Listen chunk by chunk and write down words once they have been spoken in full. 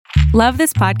Love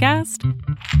this podcast?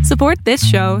 Support this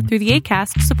show through the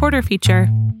Acast supporter feature.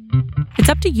 It's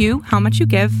up to you how much you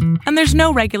give, and there's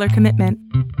no regular commitment.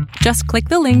 Just click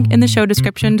the link in the show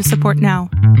description to support now.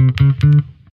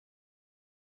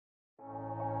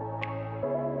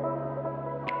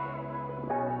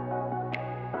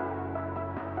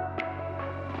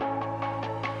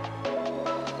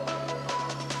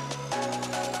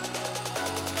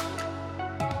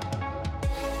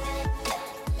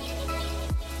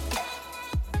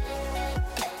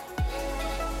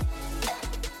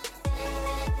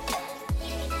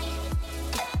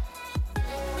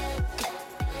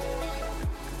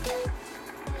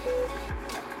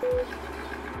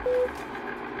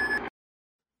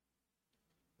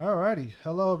 Alrighty,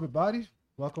 hello everybody.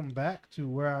 Welcome back to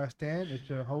Where I Stand. It's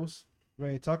your host,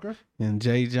 Ray Tucker. And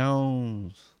Jay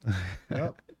Jones.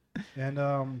 Yep. And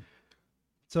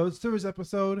so it's a series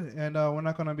episode, and we're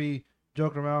not gonna be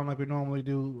joking around like we normally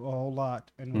do a whole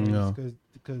lot, and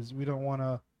because we don't want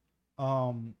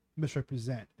to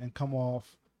misrepresent and come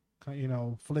off,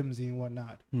 flimsy and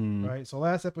whatnot, right? So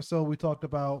last episode we talked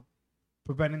about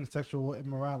preventing sexual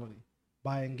immorality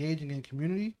by engaging in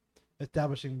community,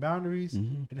 establishing boundaries,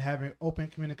 and having open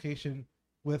communication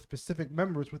with specific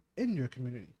members within your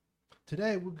community.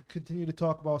 Today, we'll continue to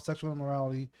talk about sexual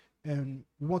immorality, and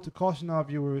we want to caution our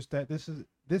viewers that this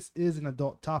is an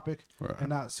adult topic and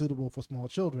not suitable for small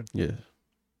children. Yeah.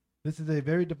 This is a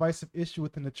very divisive issue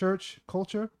within the church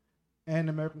culture and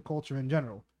American culture in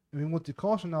general. And we want to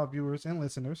caution our viewers and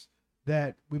listeners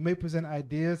that we may present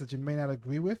ideas that you may not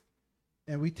agree with,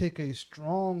 and we take a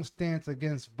strong stance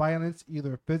against violence,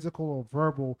 either physical or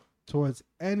verbal, towards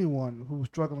anyone who's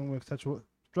struggling with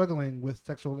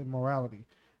sexual immorality.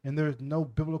 And there's no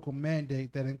biblical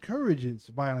mandate that encourages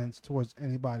violence towards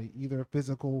anybody, either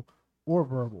physical or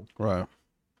verbal. Right.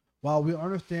 While we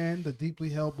understand the deeply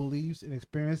held beliefs and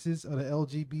experiences of the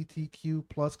LGBTQ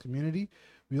plus community,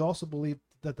 we also believe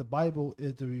that the Bible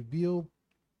is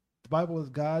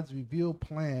God's revealed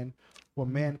plan for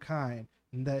mankind,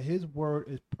 and that his word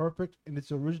is perfect in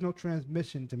its original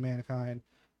transmission to mankind,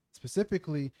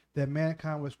 specifically that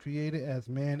mankind was created as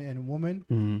man and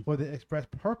woman for the express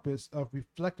purpose of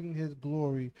reflecting his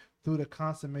glory through the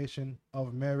consummation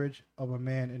of marriage of a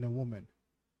man and a woman.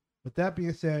 With that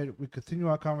being said, we continue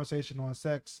our conversation on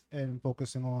sex and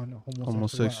focusing on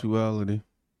homosexuality.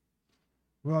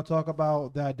 We're going to talk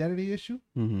about the identity issue,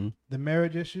 the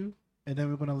marriage issue, and then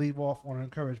we're going to leave off on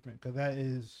encouragement, because that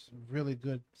is a really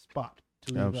good spot.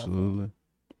 Absolutely.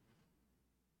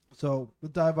 So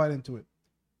let's dive right into it.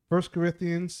 1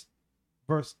 Corinthians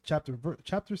chapter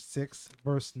 6,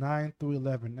 verse 9 through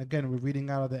 11. Again, we're reading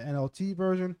out of the NLT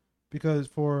version because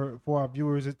for our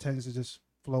viewers, it tends to just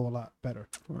flow a lot better.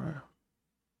 Right.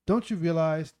 Don't you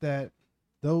realize that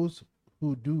those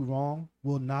who do wrong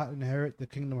will not inherit the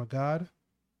kingdom of God?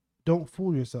 Don't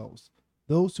fool yourselves.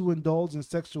 Those who indulge in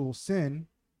sexual sin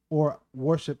or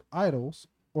worship idols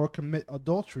or commit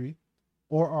adultery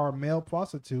or are male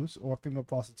prostitutes or female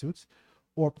prostitutes,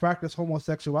 or practice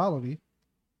homosexuality,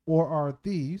 or are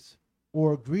thieves,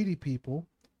 or greedy people,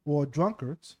 or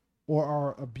drunkards, or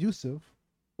are abusive,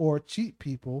 or cheat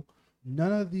people,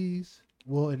 none of these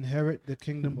will inherit the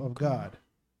kingdom of God.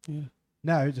 Yeah.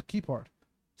 Now, here's the key part.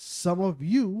 Some of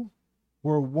you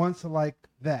were once like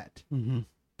that,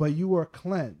 but you are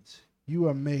cleansed. You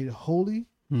are made holy.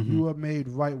 You are made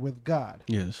right with God.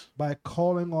 Yes. By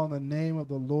calling on the name of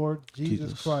the Lord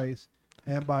Jesus Christ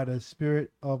and by the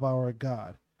Spirit of our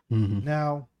God.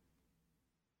 Now,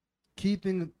 key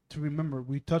thing to remember,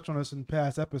 we touched on this in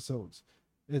past episodes,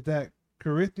 is that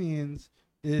Corinthians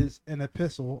is an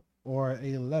epistle or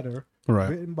a letter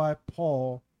written by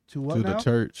Paul to what now? The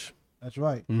church. That's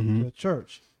right, to the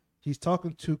church. He's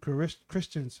talking to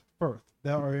Christians first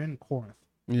that are in Corinth,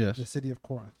 the city of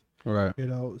Corinth. Right.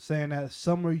 Saying that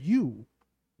some of you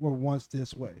were once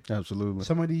this way. Absolutely.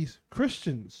 Some of these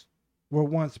Christians were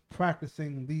once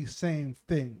practicing these same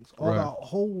things. Or a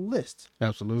whole list.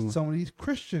 Absolutely. Some of these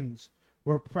Christians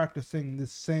were practicing the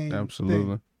same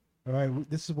thing. All right.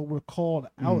 This is what we're called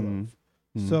out of.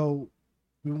 So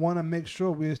we want to make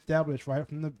sure we establish right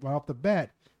off the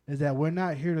bat is that we're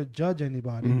not here to judge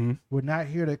anybody. We're not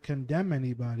here to condemn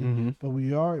anybody. But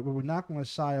we're not going to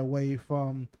shy away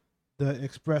from the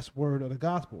express word of the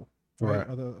gospel, right?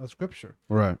 Of scripture,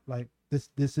 right? Like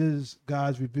this is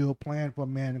God's revealed plan for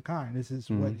mankind. This is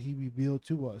what He revealed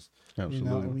to us,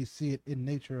 and we see it in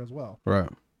nature as well, right?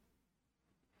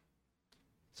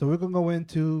 So we're gonna go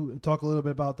into and talk a little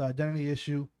bit about the identity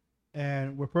issue,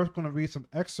 and we're first going to read some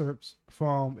excerpts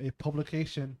from a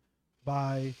publication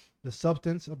by the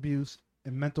Substance Abuse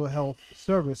and Mental Health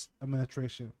Service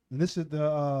Administration, and this is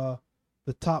the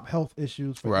the top health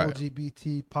issues for Right.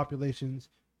 LGBT populations,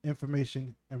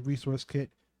 information and resource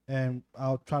kit. And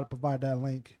I'll try to provide that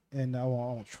link, and I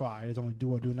won't try. It's only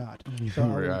do or do not. So I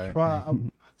will Right. try.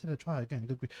 I said I try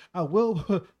again. I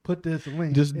will put this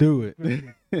link. Just do it.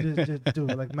 Just do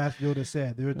it. Like Master Yoda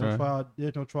said, there is no Right. try.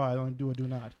 There's no try. Only do or do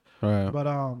not. Right. But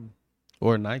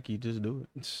Or Nike, just do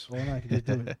it. or Nike, just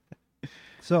do it.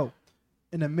 So,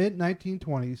 in the mid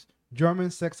 1920s, German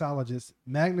sexologist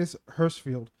Magnus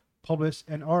Hirschfeld published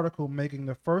an article making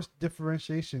the first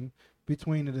differentiation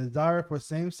between a desire for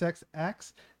same-sex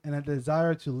acts and a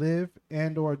desire to live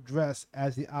and or dress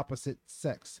as the opposite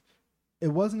sex. It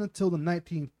wasn't until the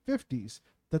 1950s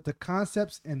that the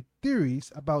concepts and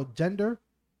theories about gender,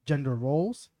 gender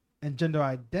roles, and gender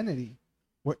identity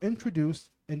were introduced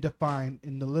and defined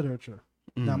in the literature.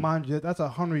 Now, mind you, that's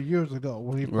 100 years ago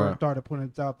when we first started putting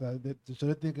it out there. So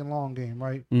they're thinking long game,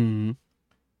 right? Mm-hmm.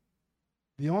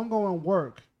 The ongoing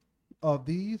work of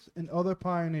these and other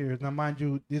pioneers. Now, mind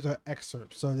you, these are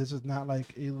excerpts, so this is not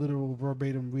like a literal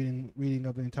verbatim reading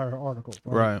of the entire article.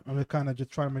 Right. I'm kind of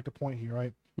just trying to make the point here,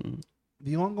 right? Mm-hmm.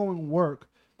 The ongoing work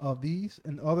of these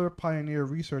and other pioneer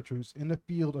researchers in the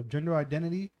field of gender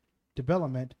identity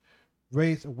development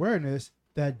raised awareness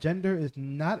that gender is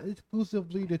not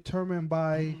exclusively determined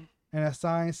by an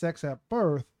assigned sex at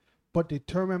birth, but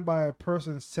determined by a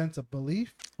person's sense of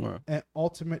belief and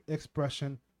ultimate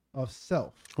expression of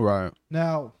self. Right.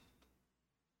 Now,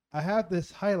 I have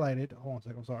this highlighted. Hold on a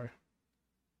second. I'm sorry.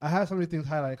 I have some of these things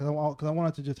highlighted because I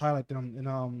wanted to just highlight them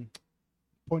and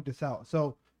point this out.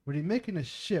 So when you're making a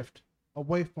shift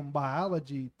away from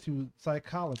biology to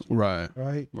psychology, Right.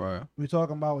 right? We're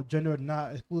talking about gender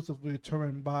not exclusively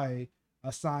determined by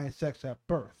assigned sex at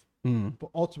birth, but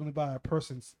ultimately by a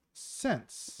person's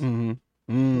sense,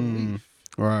 belief.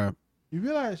 Right. You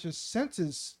realize your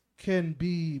senses can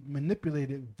be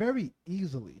manipulated very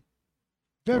easily.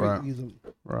 Very easily.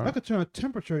 Right. I could turn a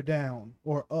temperature down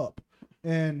or up,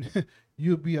 and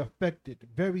you'll be affected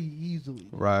very easily.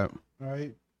 Right.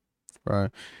 Right.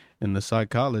 Right. And the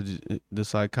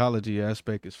psychology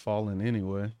aspect is falling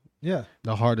anyway. Yeah.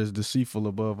 The heart is deceitful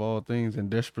above all things and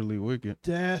desperately wicked.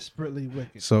 Desperately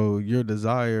wicked. So your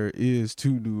desire is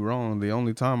to do wrong. The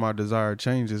only time our desire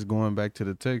changes, going back to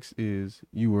the text, is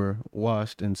you were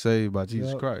washed and saved by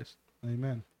Jesus Christ.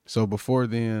 Amen. So before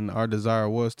then, our desire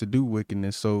was to do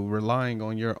wickedness. So relying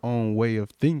on your own way of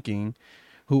thinking,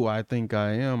 who I think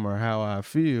I am or how I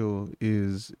feel,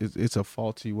 it's a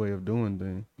faulty way of doing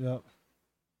things. Yep.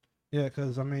 Yeah,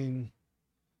 because I mean,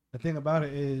 the thing about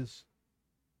it is,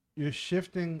 you're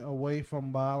shifting away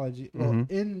from biology. Well,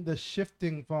 in the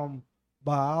shifting from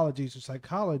biology to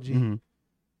psychology,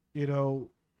 you know,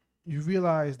 you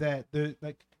realize that let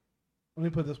me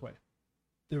put it this way.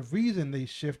 The reason they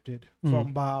shifted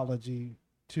from biology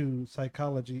to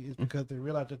psychology is because they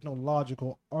realized there's no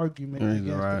logical argument against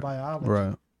the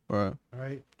biology.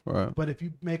 Right. But if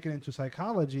you make it into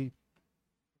psychology,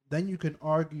 then you can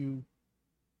argue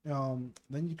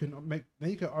then you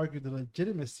can argue the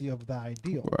legitimacy of the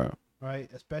ideal, right?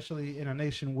 Especially in a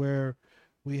nation where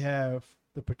we have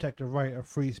the protected right of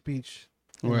free speech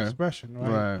and expression,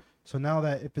 right? So now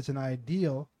that if it's an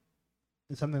ideal,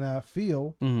 it's something that I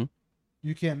feel,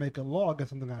 you can't make a law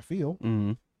against something I feel.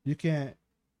 You can't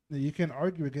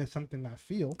argue against something I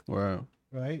feel,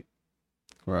 right?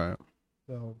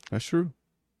 So that's true.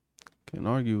 Can't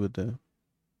argue with that.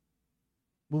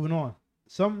 Moving on.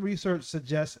 Some research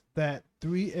suggests that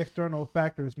 3 external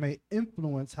factors may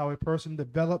influence how a person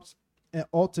develops and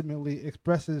ultimately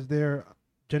expresses their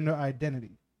gender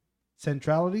identity: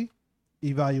 centrality,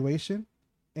 evaluation,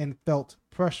 and felt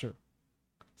pressure.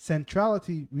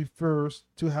 Centrality refers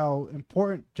to how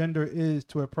important gender is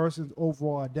to a person's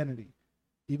overall identity.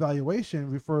 Evaluation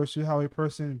refers to how a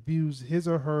person views his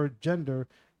or her gender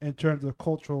in terms of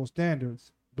cultural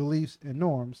standards, beliefs, and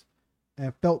norms.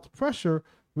 And felt pressure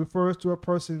refers to a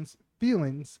person's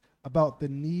feelings about the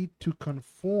need to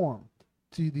conform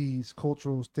to these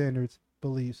cultural standards,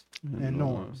 beliefs, and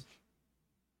norms.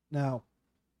 Now,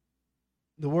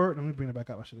 the word, let me bring it back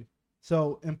up actually.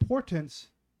 So importance,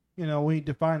 you know, when you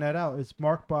define that out, it's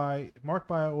marked by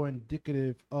or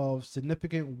indicative of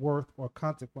significant worth or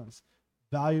consequence,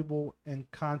 valuable in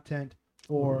content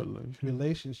or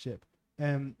relationship.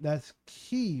 And that's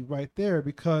key right there,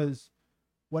 because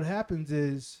what happens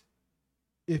is,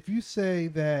 if you say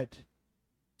that,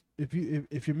 if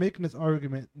you're making this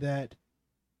argument that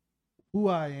who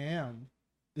I am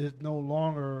is no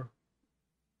longer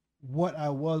what I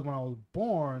was when I was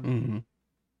born,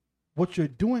 what you're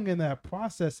doing in that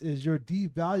process is you're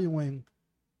devaluing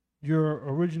your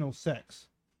original sex.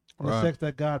 the sex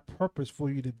that God purposed for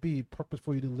you to be, purposed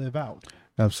for you to live out.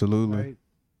 Absolutely. Right?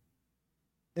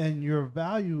 And your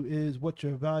value is what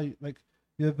your value, like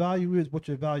your value is what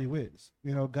your value is.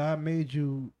 You know, God made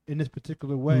you in this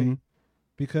particular way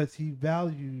because he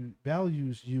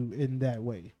values you in that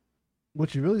way.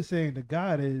 What you're really saying to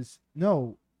God is,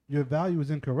 no, your value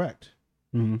is incorrect.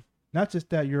 Not just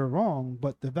that you're wrong,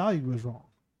 but the value is wrong.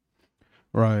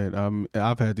 Right.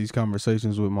 I've had these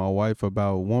conversations with my wife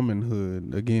about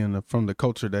womanhood, again, from the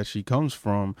culture that she comes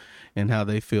from and how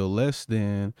they feel less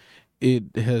than.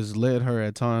 It has led her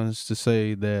at times to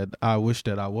say that I wish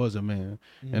that I was a man.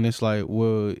 And it's like,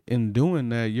 well, in doing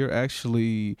that, you're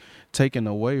actually taking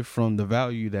away from the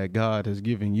value that God has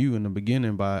given you in the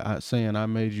beginning by saying I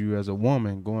made you as a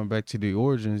woman. Going back to the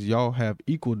origins, y'all have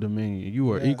equal dominion.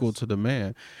 You are equal to the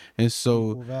man. And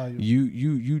so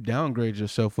you downgrade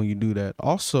yourself when you do that.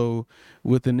 Also,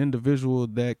 with an individual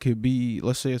that could be,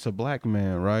 let's say it's a black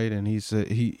man, right? And he said,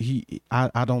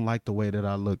 I don't like the way that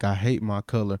I look. I hate my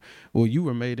color. Well, you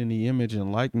were made in the image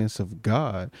and likeness of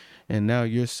God, and now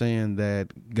you're saying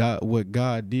that what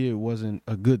God did wasn't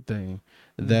a good thing,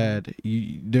 that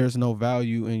there's no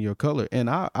value in your color. And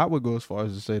I would go as far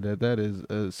as to say that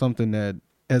is something that,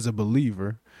 as a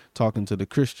believer, talking to the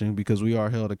Christian, because we are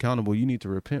held accountable, you need to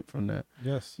repent from that.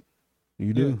 Yes.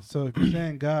 You do. Yeah. So if you're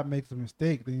saying God makes a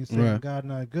mistake, then you're saying God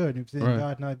not good. If you're saying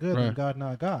God not good, then God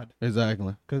not God.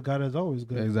 Exactly. Because God is always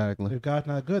good. Exactly. If God's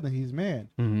not good, then he's man.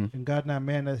 And God not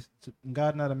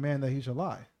a man that he should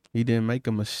lie. He didn't make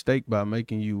a mistake by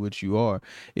making you what you are.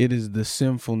 It is the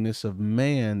sinfulness of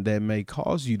man that may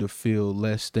cause you to feel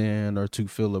less than or to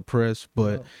feel oppressed,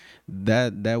 but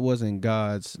that wasn't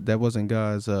God's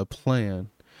plan.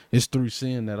 It's through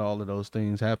sin that all of those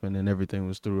things happened, and everything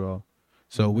was through all.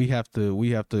 So we have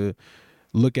to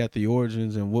look at the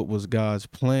origins and what was God's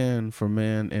plan for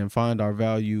man, and find our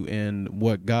value in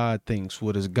what God thinks,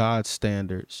 what is God's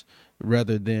standards,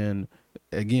 rather than,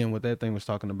 again, what that thing was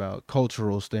talking about,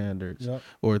 cultural standards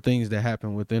or things that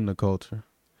happen within the culture.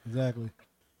 Exactly.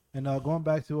 And going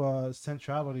back to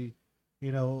centrality,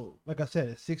 you know, like I said,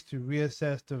 it seeks to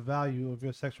reassess the value of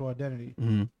your sexual identity.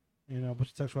 You know, but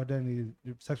your sexual identity,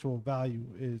 your sexual value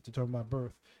is determined by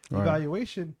birth.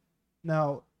 Evaluation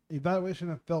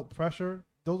and felt pressure,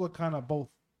 those are kind of both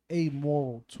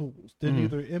amoral tools. They're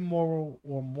neither immoral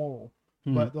or moral,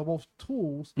 but they're both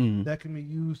tools that can be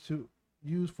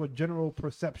used for general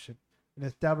perception and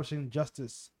establishing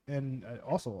justice, and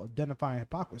also identifying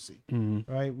hypocrisy.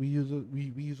 Right? We use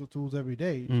the tools every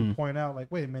day to point out, like,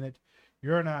 wait a minute,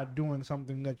 you're not doing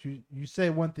something that you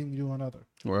say one thing, you do another.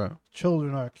 Right.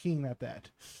 Children are keen at that.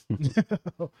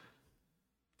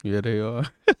 Yeah, they are.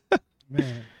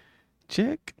 Man.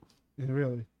 Check. Yeah,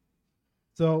 really.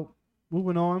 So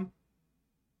moving on,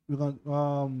 we're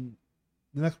gonna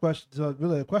the next question. So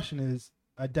really, the question is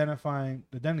identifying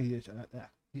the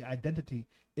identity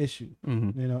issue.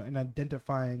 You know, and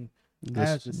identifying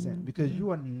as a sin, because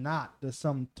you are not the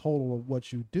sum total of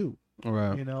what you do.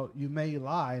 Right. You know, you may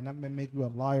lie, and that may make you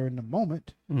a liar in the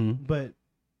moment, but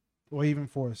or even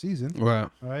for a season. Right.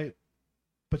 Right.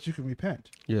 But you can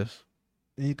repent. Yes.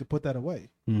 And you can put that away.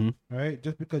 Right?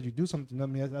 Just because you do something, I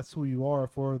mean, that's who you are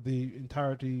for the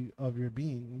entirety of your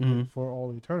being, for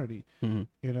all eternity. You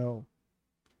know,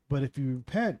 but if you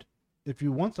repent, if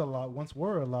you once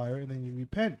were a liar, and then you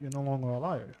repent, you're no longer a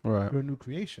liar. Right. You're a new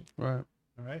creation. Right.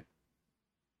 All right.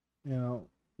 You know,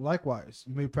 likewise,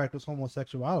 you may practice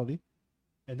homosexuality,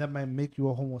 and that might make you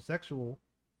a homosexual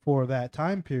for that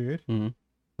time period.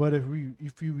 But if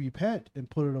you repent and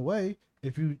put it away,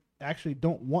 if you actually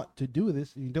don't want to do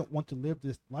this and you don't want to live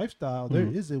this lifestyle, there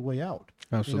is a way out.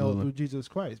 Absolutely. You know, through Jesus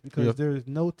Christ, because there is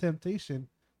no temptation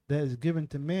that is given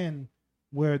to man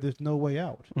where there's no way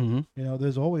out. You know,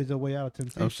 there's always a way out of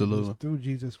temptation. Absolutely. Through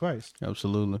Jesus Christ.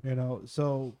 Absolutely. You know,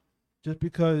 so just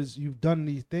because you've done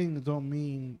these things don't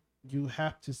mean you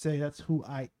have to say that's who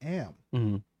I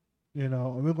am. You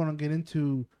know, and we're going to get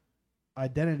into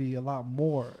identity a lot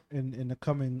more in the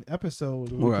coming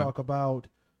episodes. We'll talk about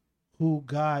who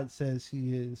God says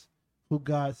he is, who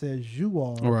God says you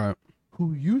are,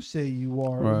 who you say you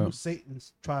are, or who Satan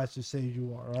tries to say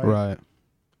you are, right?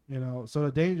 You know, so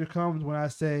the danger comes when I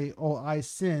say, oh, I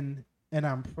sin and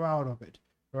I'm proud of it,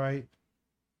 right?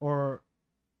 Or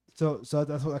so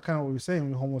that's kind of what we're saying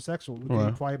with homosexual, with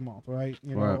Gay Pride Month, right?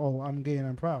 You know, oh, I'm gay and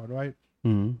I'm proud, right?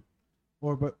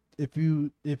 Or but if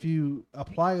you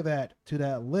apply that to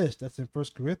that list that's in 1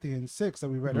 Corinthians 6 that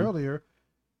we read earlier,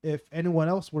 if anyone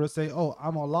else were to say, oh,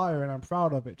 I'm a liar and I'm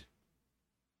proud of it,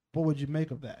 what would you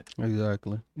make of that?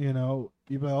 Exactly. You know,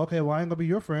 you'd be like, okay, well, I ain't gonna be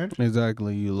your friend.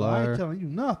 Exactly, you liar. I ain't telling you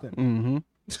nothing.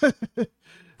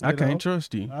 I can't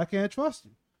trust you. I can't trust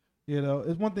you. You know,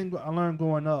 it's one thing I learned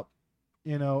growing up,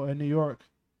 you know, in New York,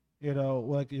 you know,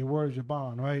 like your word is your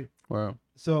bond, right? Wow.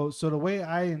 So the way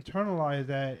I internalized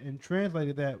that and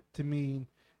translated that to mean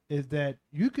is that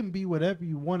you can be whatever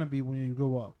you want to be when you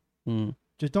grow up. Mm.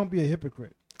 Just don't be a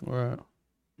hypocrite. Right.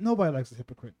 Nobody likes a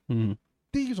hypocrite. Mm.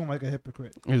 Thieves don't like a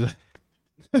hypocrite. You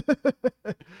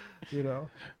know?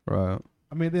 Right.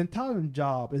 I mean, the Italian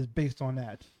Job is based on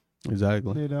that.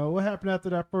 Exactly. You know, what happened after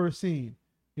that first scene?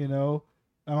 You know,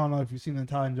 I don't know if you've seen the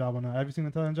Italian Job or not. Have you seen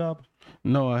the Italian Job?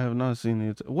 No, I have not seen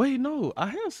it. Wait, no, I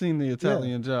have seen the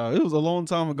Italian Job. It was a long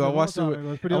time ago. I watched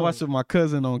it with my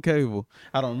cousin on cable.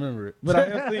 I don't remember it, but I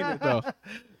have seen it though.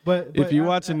 But if you're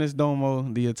watching this,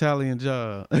 Domo, the Italian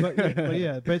Job. but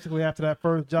yeah, basically after that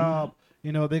first job,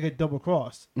 you know, they get double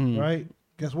crossed, right?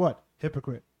 Guess what?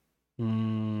 Hypocrite.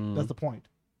 That's the point.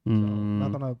 So,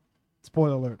 not gonna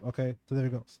spoiler alert. Okay, so there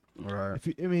it goes. Right.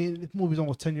 I mean, this movie's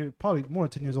almost 10 years, probably more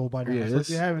than 10 years old by now. Yeah, so if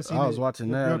you haven't seen I was watching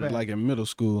that like in middle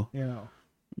school. You know.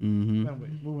 Mm-hmm. Anyway,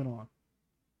 moving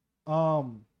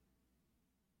on.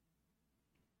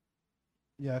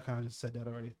 Yeah, I kind of just said that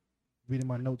already. Reading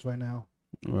my notes right now.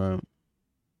 Right.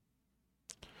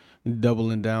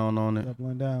 Doubling down on it.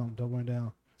 Doubling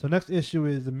down. So next issue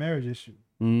is the marriage issue.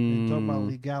 And talk about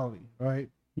legality, right?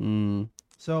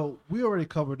 So we already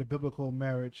covered the biblical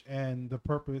marriage and the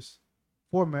purpose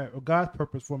for marriage, or God's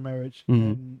purpose for marriage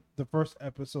in the first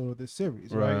episode of this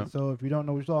series, right? So if you don't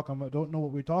know what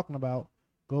we're talking about,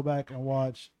 go back and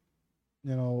watch,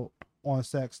 you know, on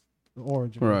sex, the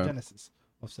origin, the genesis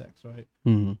of sex, right?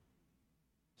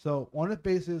 So on this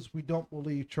basis, we don't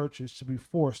believe churches should be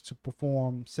forced to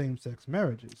perform same-sex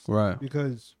marriages, right?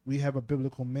 Because we have a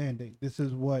biblical mandate. This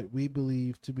is what we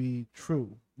believe to be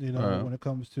true, you know, when it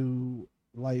comes to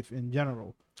life in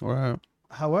general. Right.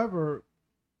 However,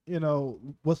 you know,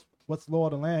 what's law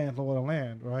of the land,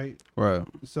 right? Right.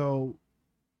 So,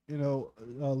 you know,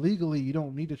 legally, you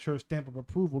don't need a church stamp of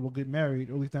approval to get married,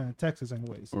 or at least not in Texas,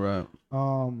 anyways. Right.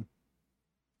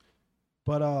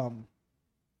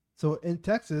 So in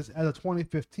Texas, as of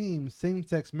 2015,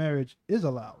 same-sex marriage is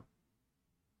allowed,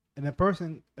 and a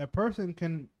person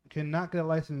cannot get a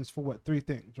license for three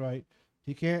things, right?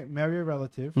 He can't marry a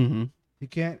relative. He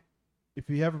can't,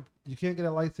 you can't get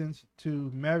a license to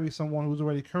marry someone who's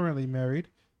already currently married.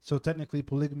 So technically,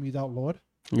 polygamy is outlawed.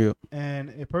 Yeah.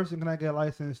 And a person cannot get a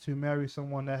license to marry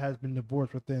someone that has been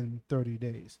divorced within 30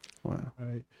 days. Wow.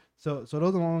 Right. So those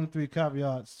are the only three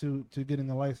caveats to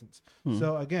getting a license.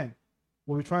 So again,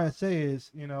 what we're trying to say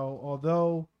is, you know,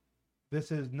 although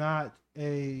this is not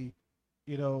a,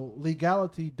 you know,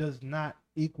 legality does not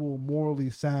equal morally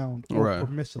sound or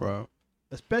permissible,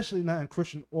 especially not in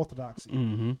Christian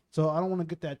orthodoxy. So I don't want to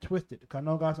get that twisted. Cause I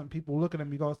know I got some people looking at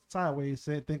me go sideways,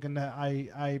 thinking that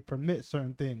I permit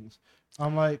certain things.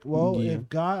 I'm like, well, if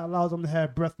God allows them to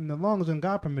have breath in their lungs, then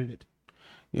God permitted it.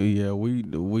 Yeah, we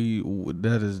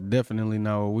that is definitely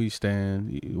not where we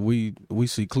stand. We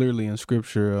see clearly in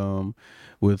Scripture,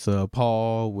 with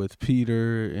Paul, with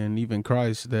Peter, and even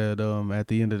Christ that at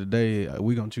the end of the day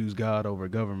we're gonna choose God over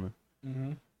government.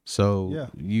 So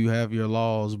you have your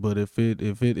laws, but if it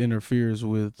interferes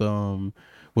with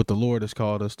what the Lord has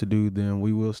called us to do, then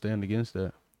we will stand against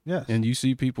that. Yes. And you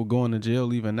see people going to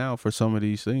jail even now for some of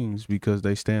these things because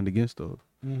they stand against those.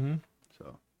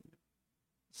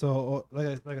 So,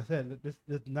 like I said, this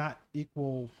does not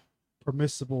equal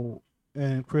permissible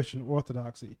in Christian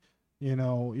orthodoxy. You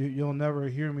know, you'll never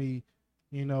hear me,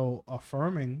 you know,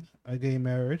 affirming a gay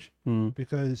marriage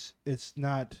because it's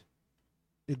not.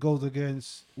 It goes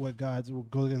against God's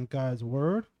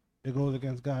word. It goes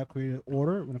against God's created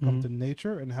order when it comes to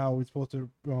nature and how we're supposed to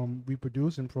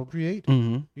reproduce and procreate.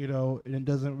 You know, and it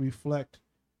doesn't reflect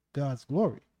God's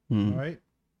glory. Right.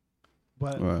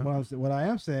 But what I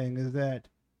am saying is that,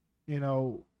 you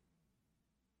know,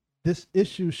 this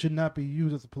issue should not be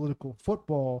used as a political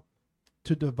football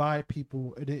to divide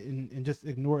people and just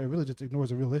ignore it. Really just ignores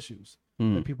the real issues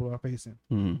that people are facing.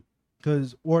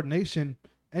 Because ordination,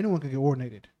 anyone can get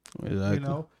ordinated. Exactly. You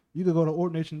know, you could go to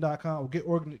ordination.com or get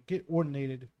ordained.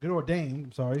 Ordinated.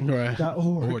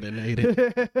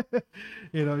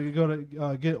 You know, you go to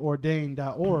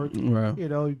getordained.org. Right. You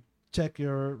know, check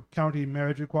your county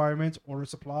marriage requirements, order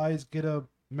supplies, get a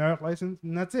marriage license,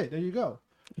 and that's it. There you go.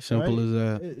 Simple as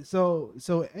that.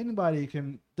 So anybody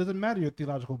can, doesn't matter your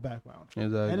theological background.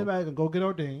 Exactly. Anybody can go get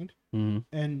ordained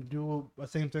and do a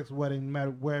same-sex wedding, no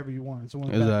matter wherever you want. So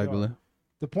exactly.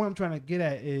 The point I'm trying to get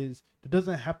at is there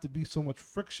doesn't have to be so much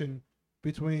friction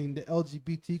between the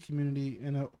LGBT community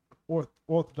and a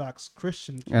Orthodox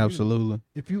Christian community. Absolutely.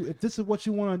 If this is what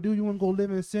you want to do, you want to go live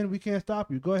in sin, we can't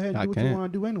stop you. Go ahead and do what you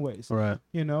want to do anyways. Right.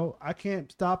 You know, I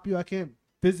can't stop you. I can't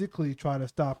physically try to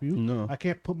stop you. No. I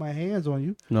can't put my hands on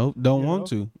you. Nope, don't want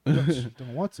to.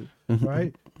 Don't want to,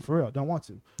 right? For real, don't want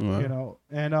to. Right. You know,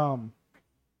 and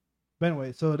but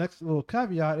anyway, so the next little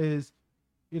caveat is,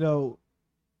 you know,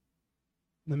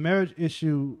 the marriage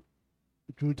issue.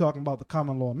 We're talking about the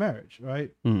common law marriage,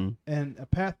 right? Mm. And a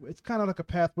path. It's kind of like a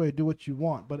pathway to do what you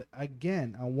want. But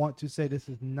again, I want to say this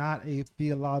is not a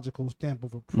theological stamp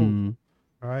of approval. Mm.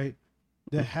 Right?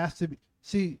 There has to be.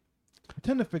 See, I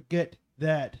tend to forget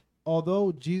that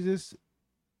although Jesus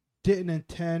didn't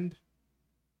intend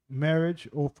marriage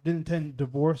or didn't intend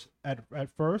divorce at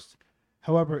first,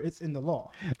 however, it's in the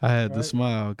law. I had to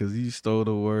smile because you stole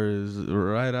the words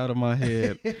right out of my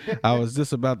head. I was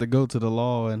just about to go to the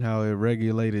law and how it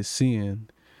regulated sin.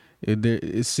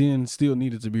 Sin still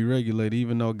needed to be regulated,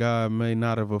 even though God may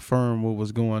not have affirmed what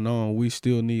was going on. We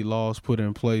still need laws put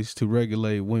in place to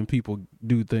regulate when people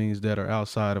do things that are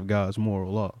outside of God's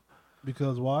moral law.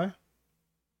 Because why?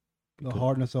 The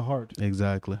hardness of heart.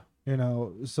 Exactly. You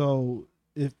know, so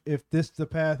if this is the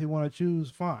path you want to choose,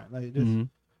 fine. Like this,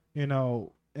 you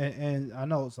know, and I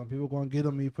know some people are going to get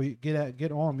on me for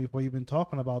get on me for even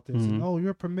talking about this. And, oh,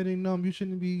 you're permitting them. You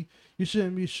shouldn't be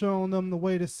showing them the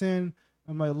way to sin.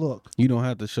 I'm like, look, you don't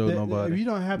have to show nobody. You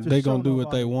don't have to. They're gonna do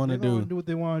what they want to do. They're gonna do what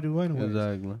they want to do anyway.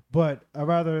 Exactly. But I'd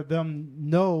rather them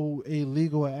know a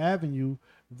legal avenue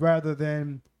rather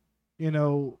than, you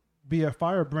know, be a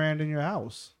firebrand in your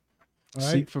house. Right?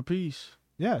 Seek for peace.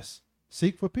 Yes,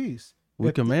 seek for peace.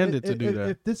 We're commanded to do that.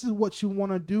 If this is what you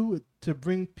want to do to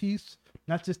bring peace,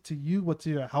 not just to you but to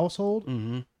your household,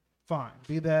 fine.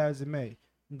 Be that as it may,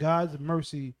 God's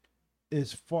mercy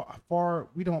is far.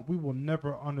 We will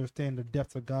never understand the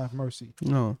depth of God's mercy.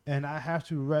 No. And I have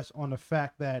to rest on the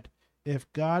fact that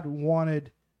if God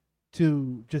wanted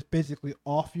to just basically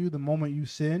off you the moment you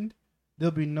sinned,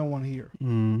 there'll be no one here.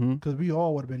 Because we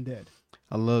all would have been dead.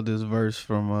 I love this verse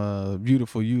from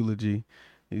Beautiful Eulogy.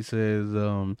 He says,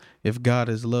 if God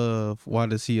is love, why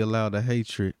does he allow the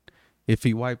hatred? If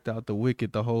he wiped out the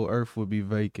wicked, the whole earth would be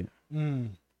vacant.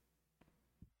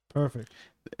 Perfect.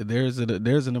 There's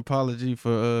an apology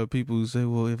for people who say,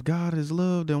 well, if God is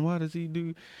love, then why does he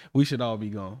do? We should all be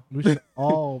gone. We should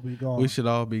all be gone. We should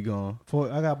all be gone.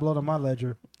 I got blood on my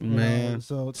ledger. Man.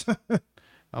 So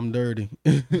I'm dirty.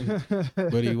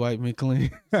 But he wiped me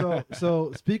clean.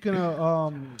 So speaking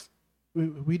of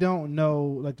we don't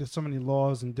know, like, there's so many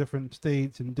laws in different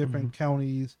states and different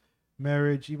counties,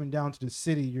 marriage, even down to the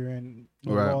city you're in,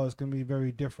 the law is going to be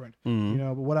very different. You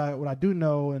know, but what I do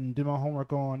know and did my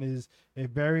homework on is a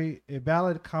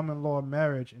valid common law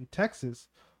marriage in Texas,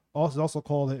 also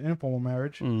called an informal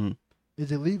marriage,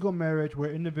 is a legal marriage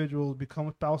where individuals become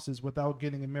spouses without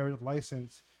getting a marriage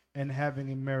license and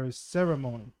having a marriage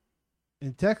ceremony.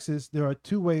 In Texas, there are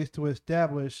two ways to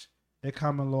establish a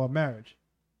common law marriage.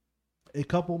 A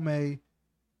couple may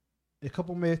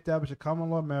establish a common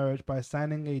law marriage by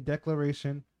signing a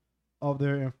declaration of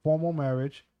their informal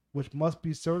marriage, which must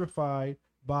be certified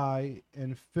by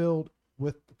and filed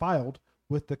with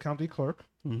the county clerk.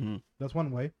 That's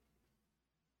one way.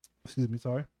 Excuse me,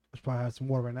 sorry. I should probably have some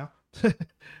water right now.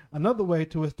 Another way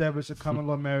to establish a common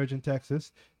law marriage in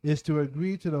Texas is to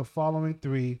agree to the following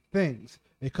three things.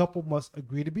 A couple must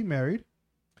agree to be married.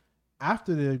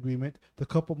 After the agreement, the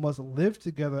couple must live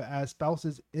together as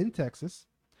spouses in Texas.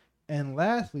 And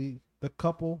lastly, the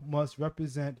couple must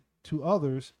represent to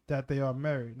others that they are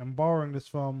married. I'm borrowing this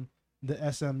from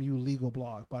the SMU legal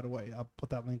blog, by the way. I'll put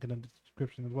that link in the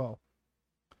description as well.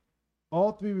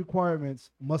 All three requirements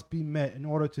must be met in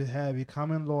order to have a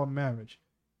common law marriage.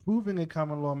 Proving a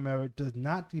common law marriage does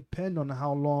not depend on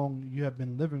how long you have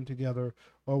been living together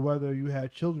or whether you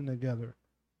had children together.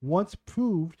 Once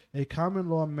proved, a common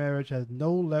law marriage has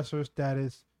no lesser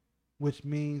status, which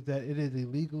means that it is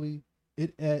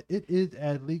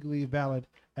as legally valid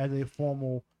as a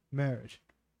formal marriage.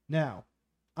 Now,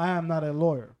 I am not a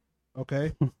lawyer,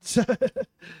 okay?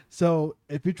 So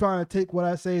if you're trying to take what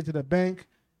I say to the bank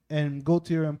and go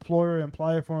to your employer and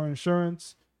apply for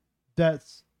insurance,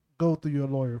 go through your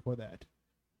lawyer for that.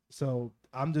 So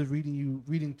I'm just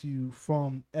reading to you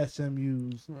from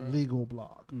SMU's legal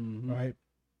blog, right?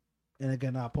 And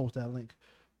again, I'll post that link.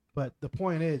 But the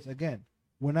point is, again,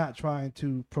 we're not trying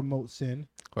to promote sin.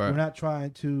 Right. We're not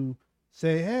trying to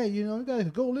say, hey, you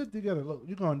guys go live together. Look,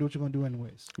 you're going to do what you're going to do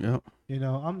anyways. Yep.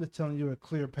 I'm just telling you a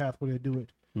clear pathway to do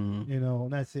it.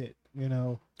 And that's it.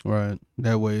 Right.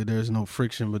 That way there's no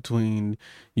friction between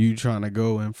you trying to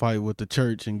go and fight with the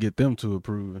church and get them to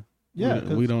approve it. Yeah.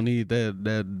 We don't need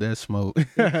that smoke,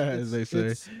 as they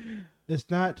say. It's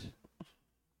not,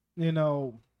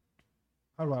 how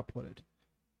do I put it?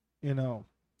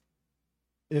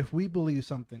 If we believe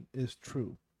something is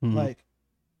true, like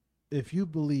if you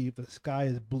believe the sky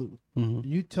is blue,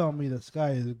 you tell me the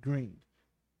sky is green,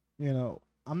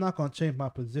 I'm not going to change my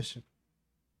position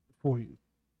for you.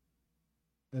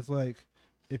 It's like,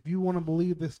 if you want to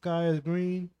believe the sky is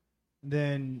green,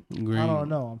 then I don't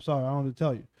know. I'm sorry, I don't know what to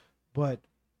tell you. But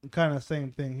kind of the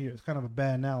same thing here. It's kind of a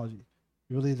bad analogy.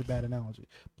 It really is a bad analogy.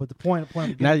 But the point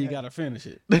now you got to finish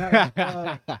it.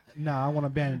 I want to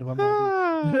ban it.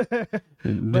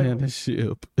 Ban the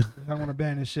ship. I want to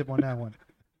ban the ship on that one.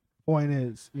 Point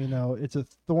is, it's a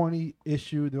thorny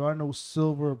issue. There are no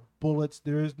silver bullets.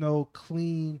 There is no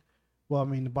clean. Well, I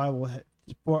mean, the Bible,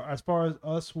 as far as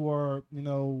us who are,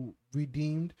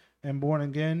 redeemed and born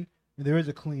again, there is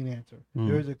a clean answer.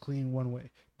 There is a clean one way.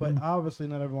 But obviously,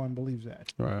 not everyone believes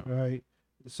that. Right.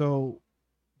 So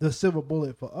the silver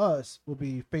bullet for us will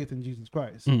be faith in Jesus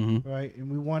Christ. Right. And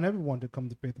we want everyone to come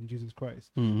to faith in Jesus Christ.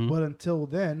 But until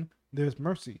then, there's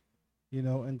mercy.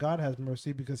 And God has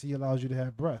mercy because he allows you to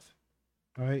have breath.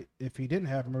 All right. If he didn't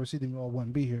have mercy, then we all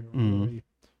wouldn't be here. We already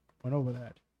went over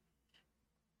that.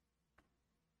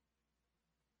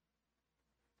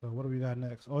 So what do we got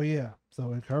next? Oh, yeah.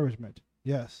 So encouragement.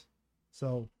 Yes.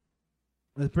 So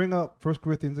let's bring up 1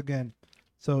 Corinthians again.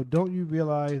 So don't you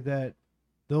realize that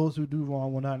those who do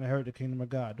wrong will not inherit the kingdom of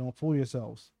God? Don't fool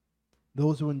yourselves.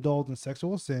 Those who indulge in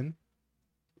sexual sin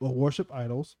or worship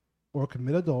idols or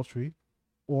commit adultery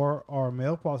or are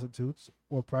male prostitutes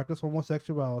or practice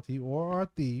homosexuality or are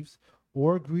thieves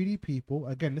or greedy people.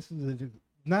 Again, this is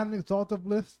not an exhaustive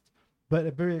list, but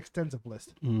a very extensive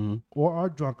list. Or are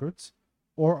drunkards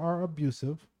or are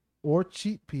abusive or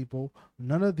cheat people.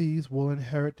 None of these will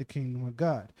inherit the kingdom of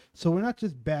God. So we're not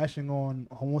just bashing on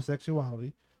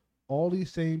homosexuality. All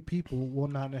these same people will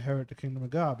not inherit the kingdom of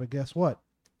God. But guess what?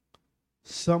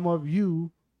 Some of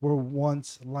you were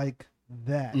once like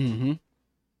that.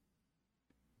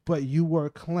 But you were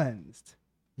cleansed.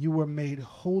 You were made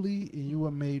holy and you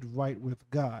were made right with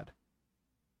God.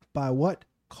 By what?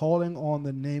 Calling on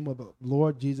the name of the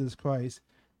Lord Jesus Christ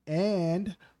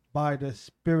and by the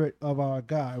Spirit of our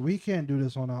God. We can't do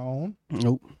this on our own.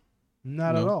 Nope.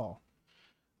 Not at all.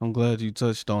 I'm glad you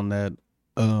touched on that,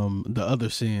 the other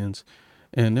sins.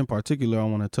 And in particular, I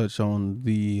want to touch on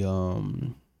the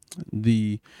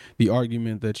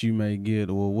argument that you may get,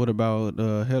 well, what about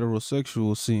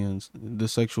heterosexual sins, the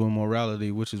sexual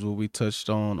immorality, which is what we touched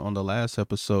on the last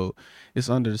episode. It's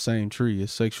under the same tree.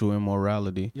 It's sexual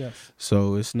immorality. Yes.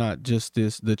 So it's not just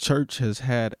this. The church has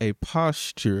had a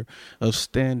posture of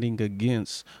standing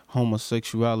against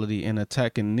homosexuality and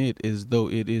attacking it as though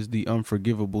it is the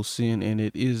unforgivable sin and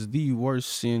it is the worst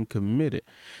sin committed.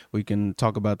 We can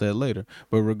talk about that later.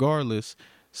 But regardless,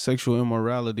 sexual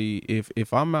immorality,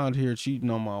 if I'm out here cheating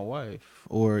on my wife,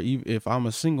 or if I'm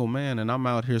a single man and I'm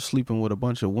out here sleeping with a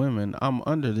bunch of women, I'm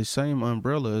under the same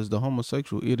umbrella as the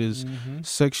homosexual. It is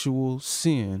sexual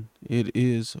sin. It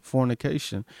is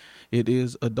fornication. It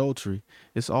is adultery.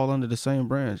 It's all under the same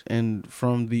branch. And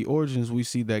from the origins, we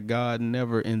see that God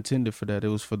never intended for that. It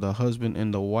was for the husband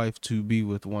and the wife to be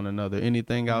with one another.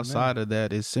 Anything outside of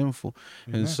that is sinful.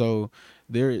 And so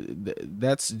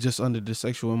that's just under the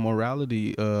sexual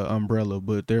immorality umbrella,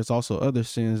 but there's also other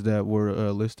sins that were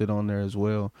listed on there as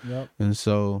well. And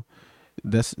so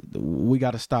we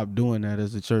got to stop doing that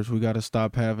as a church. We got to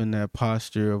stop having that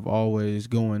posture of always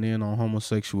going in on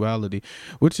homosexuality,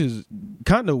 which is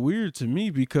kind of weird to me,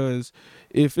 because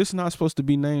if it's not supposed to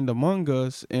be named among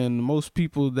us and most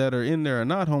people that are in there are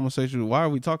not homosexual, why are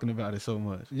we talking about it so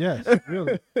much? Yes,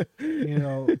 really.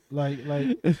 like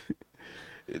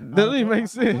it doesn't even make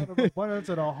sense. Out of the abundance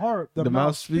of the heart, the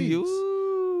mouth mouth speaks. speaks.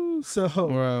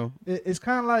 So it's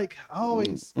kind of like I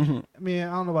always, I mean,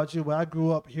 I don't know about you, but I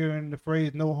grew up hearing the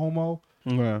phrase "no homo,"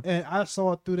 and I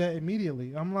saw it through that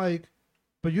immediately. I'm like,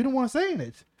 but you're the one saying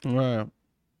it. Right.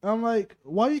 I'm like,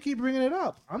 why do you keep bringing it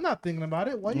up? I'm not thinking about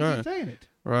it. Why do you keep saying it?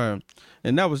 Right.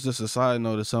 And that was just a side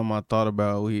note of something I thought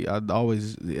about.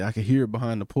 I could hear it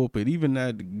behind the pulpit, even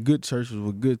at good churches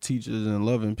with good teachers and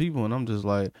loving people. And I'm just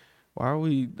like, why are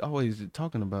we always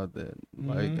talking about that?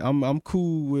 Like, I'm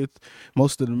cool with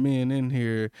most of the men in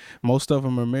here. Most of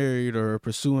them are married or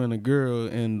pursuing a girl,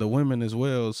 and the women as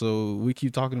well. So we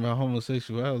keep talking about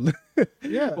homosexuality.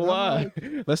 Yeah. Why?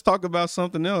 Let's talk about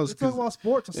something else. Let's talk about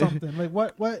sports or something. Like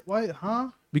what,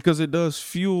 huh? Because it does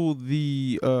fuel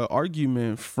the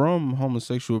argument from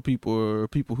homosexual people or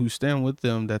people who stand with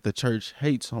them that the church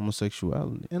hates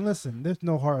homosexuality. And listen, there's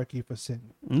no hierarchy for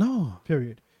sin. No.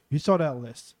 Period. You saw that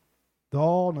list. They're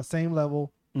all on the same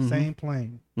level, same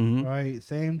plane, right?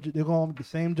 They're going with the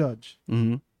same judge,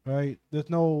 right? There's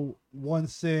no one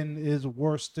sin is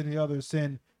worse than the other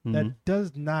sin. That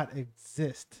does not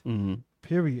exist.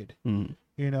 Period.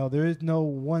 You know, there is no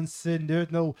one sin.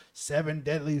 There's no 7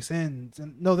 deadly sins.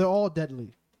 And no, they're all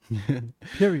deadly.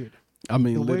 Period. I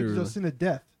mean, the literally. wages of sin is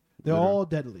death. They're all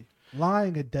deadly.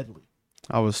 Lying is deadly.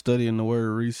 I was studying the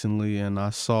word recently, and I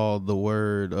saw the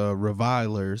word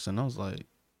revilers, and I was like,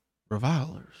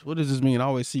 revilers? What does this mean? I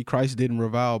always see Christ didn't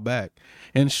revile back.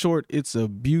 In short, it's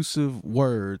abusive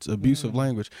words, abusive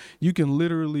language. You can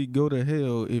literally go to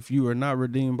hell if you are not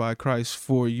redeemed by Christ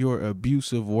for your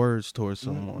abusive words towards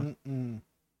someone. And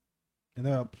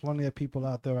there are plenty of people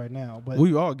out there right now. But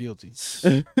we all guilty.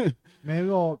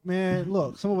 man,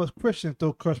 look, some of us Christians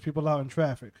still curse people out in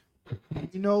traffic.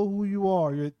 You know who you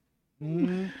are. You're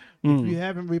if you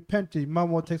haven't repented, you might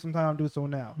want to take some time to do so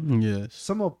now. Yes.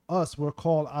 Some of us were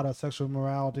called out of sexual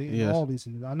immorality and all these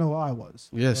things. I know I was.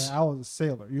 Yes. I was a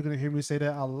sailor. You're going to hear me say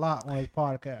that a lot on this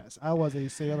podcast. I was a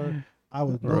sailor. I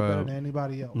was no better than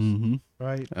anybody else.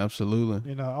 Right?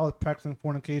 Absolutely. You know, I was practicing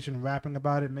fornication, rapping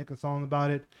about it, making songs about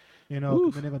it, you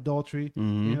know, committing adultery.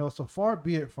 You know, so far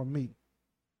be it from me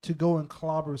to go and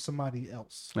clobber somebody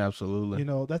else. Absolutely. You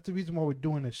know, that's the reason why we're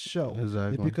doing this show.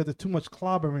 Exactly. It's because there's too much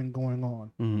clobbering going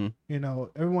on. You know,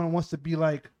 everyone wants to be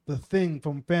like the Thing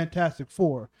from Fantastic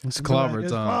Four. It's clobber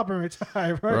time. It's clobbering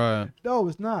time, right? No,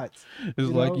 it's not.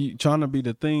 It's like you trying to be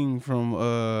the Thing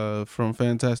from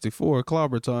Fantastic Four,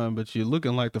 clobber time, but you're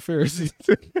looking like the Pharisees.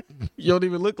 You don't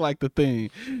even look like the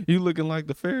Thing. You looking like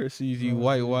the Pharisees, you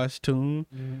whitewashed tomb.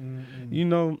 You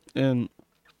know, and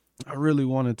I really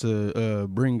wanted to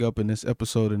bring up in this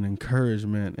episode an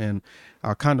encouragement, and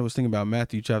I kind of was thinking about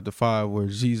Matthew chapter 5, where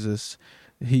Jesus,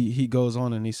 he goes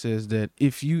on and he says that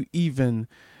if you even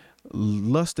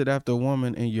lusted after a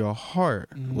woman in your heart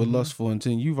with lustful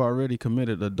intent, you've already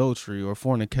committed adultery or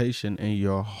fornication in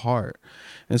your heart.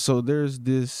 And so what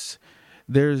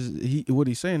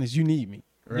he's saying is, you need me.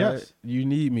 Right? Yes. You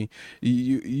need me.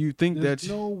 You think There's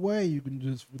no way you can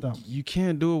do this without me. You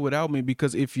can't do it without me,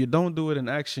 because if you don't do it in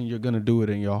action, you're gonna do it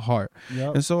in your heart.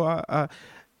 And so I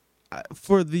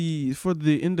for the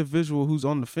individual who's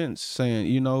on the fence saying,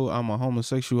 you know, I'm a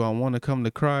homosexual, I want to come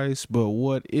to Christ, but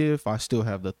what if I still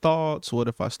have the thoughts? What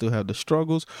if I still have the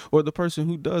struggles? Or the person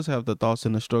who does have the thoughts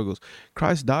and the struggles,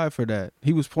 Christ died for that.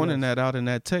 He was pointing that out in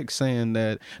that text, saying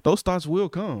that those thoughts will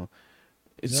come.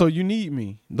 So you need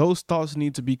me. Those thoughts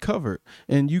need to be covered,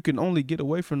 and you can only get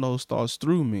away from those thoughts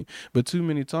through me. But too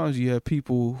many times you have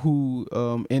people who,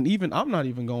 and even, I'm not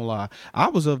even gonna lie, I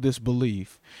was of this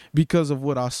belief because of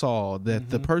what I saw, that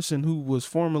the person who was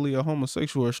formerly a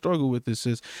homosexual or struggled with this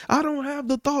says, I don't have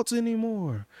the thoughts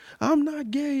anymore. I'm not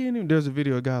gay anymore. There's a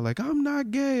video of a guy like, I'm not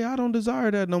gay. I don't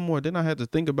desire that no more. Then I had to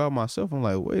think about myself. I'm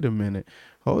like, wait a minute.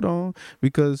 Hold on,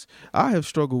 because I have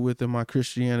struggled with in my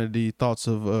Christianity thoughts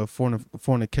of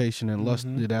fornication and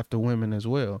lusted after women as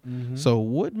well. So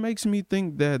what makes me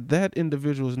think that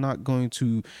individual is not going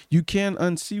to, you can't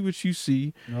unsee what you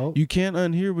see, you can't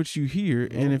unhear what you hear,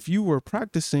 and if you were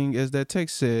practicing, as that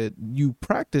text said, you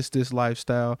practice this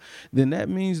lifestyle, then that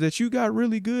means that you got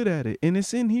really good at it, and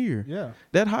it's in here.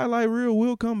 That highlight reel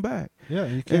will come back.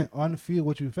 You can't unfeel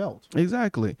what you felt.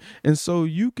 Exactly. And so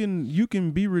you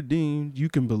can be redeemed,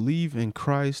 you can believe in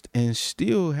Christ and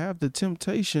still have the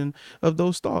temptation of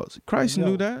those thoughts. Christ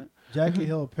knew that. Jackie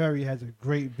Hill Perry has a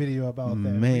great video about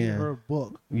that. Read her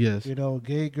book. Yes. You know,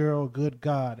 Gay Girl, Good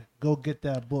God. Go get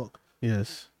that book.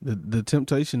 Yes. The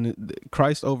temptation,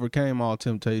 Christ overcame all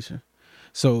temptation.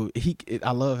 So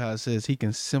I love how it says he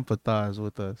can sympathize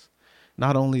with us.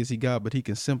 Not only is he God, but he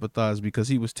can sympathize because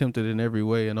he was tempted in every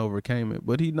way and overcame it.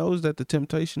 But he knows that the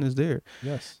temptation is there.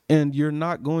 Yes. And you're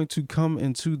not going to come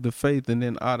into the faith and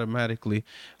then automatically,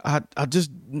 I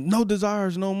just, no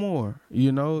desires no more.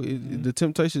 You know, the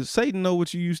temptation, Satan know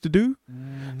what you used to do.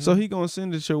 So he going to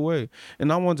send it your way.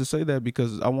 And I want to say that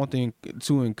because I want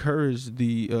to encourage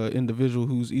the individual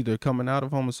who's either coming out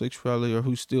of homosexuality or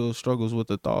who still struggles with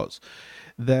the thoughts,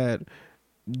 that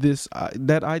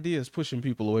that idea is pushing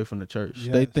people away from the church.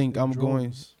 They think I'm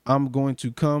going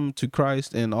to come to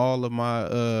Christ and all of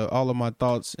my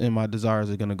thoughts and my desires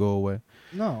are going to go away.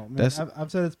 No, man,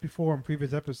 I've said this before in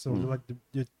previous episodes. Like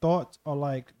your thoughts are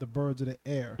like the birds of the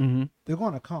air. They're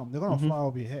going to come. They're going to fly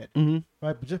over your head, right?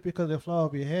 But just because they fly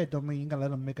over your head, don't mean you got to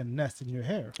let them make a nest in your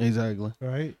hair. Exactly.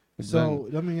 Right. So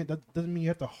that doesn't mean you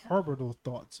have to harbor those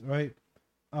thoughts, right?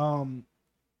 And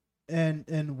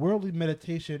worldly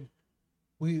meditation.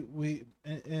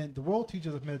 And the world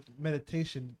teaches us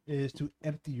meditation is to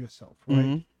empty yourself,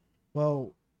 right?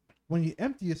 Well, when you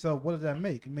empty yourself, what does that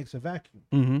make? It makes a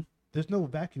vacuum. There's no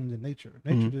vacuums in nature.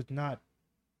 Nature does not.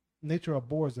 Nature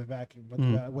abhors a vacuum.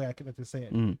 That's the way I can say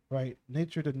it, right?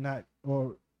 Nature does not,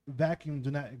 or vacuums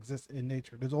do not exist in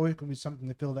nature. There's always going to be something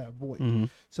to fill that void. Mm-hmm.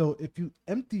 So if you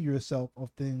empty yourself of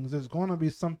things, there's going to be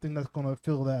something that's going to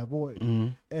fill that void. Mm-hmm.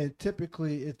 And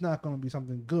typically, it's not going to be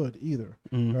something good either,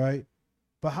 Mm-hmm. right?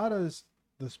 But how does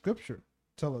the scripture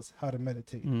tell us how to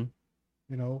meditate? Mm-hmm.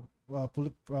 You know,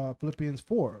 Philippians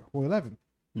 4:11.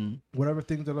 Mm-hmm. Whatever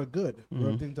things that are good,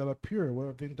 whatever Mhm. things that are pure,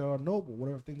 whatever things that are noble,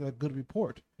 whatever things that are good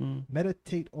report. Mm-hmm.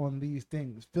 Meditate on these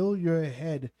things. Fill your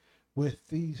head with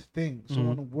these things. So Mhm.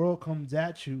 when the world comes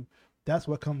at you, that's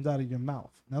what comes out of your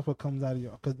mouth. That's what comes out of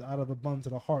your, because out of the abundance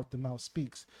of the heart, the mouth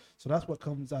speaks. So that's what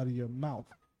comes out of your mouth,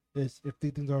 is if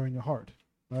these things are in your heart,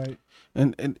 right?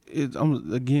 And it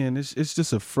again, it's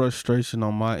just a frustration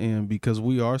on my end because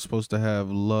we are supposed to have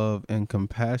love and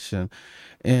compassion,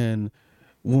 and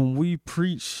when we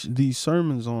preach these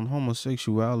sermons on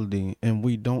homosexuality and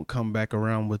we don't come back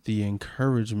around with the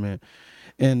encouragement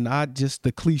and not just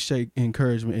the cliche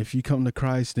encouragement, if you come to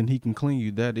Christ then he can clean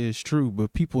you, that is true,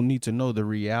 but people need to know the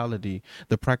reality,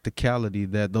 the practicality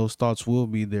that those thoughts will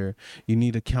be there. You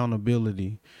need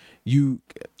accountability.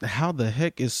 How the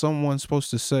heck is someone supposed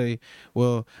to say,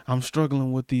 well, I'm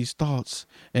struggling with these thoughts,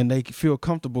 and they feel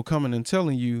comfortable coming and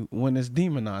telling you when it's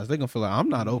demonized? They're gonna feel like I'm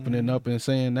not opening up and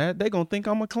saying that. They're gonna think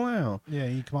I'm a clown. Yeah,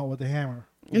 you come out with the hammer.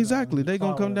 Exactly. They're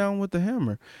gonna come down. down with the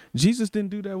hammer. Jesus didn't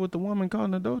do that with the woman caught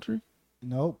in adultery.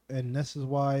 Nope. And this is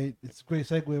why it's a great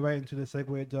segue right into the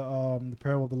segue to the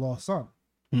parable of the lost son.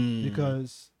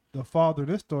 Because the father in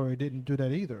this story didn't do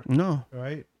that either. No.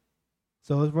 Right?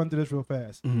 So let's run through this real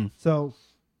fast. Mm-hmm. So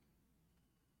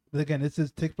again,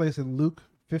 this takes place in Luke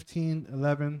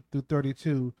 15:11 through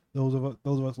 32. Those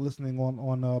of us listening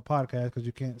on podcast, because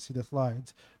you can't see the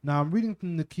slides. Now I'm reading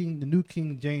from the New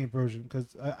King James version,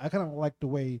 because I kind of like the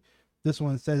way this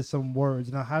one says some words,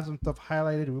 and I have some stuff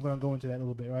highlighted, and we're going to go into that a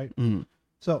little bit, right? Mm-hmm.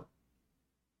 So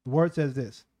the word says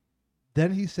this: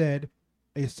 then he said,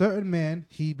 a certain man,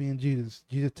 he being Jesus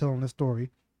telling the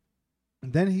story.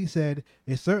 And then he said,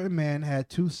 a certain man had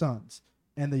 2 sons,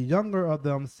 and the younger of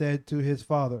them said to his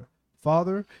father,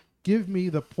 Father, give me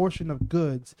the portion of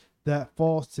goods that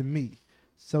falls to me.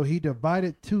 So he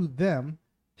divided to them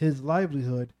his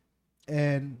livelihood,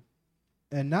 and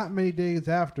not many days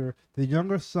after, the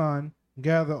younger son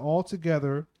gathered all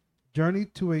together,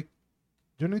 journeyed to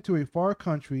a far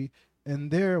country,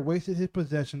 and there wasted his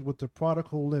possessions with the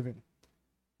prodigal living.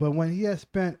 But when he had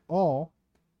spent all,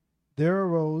 there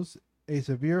arose a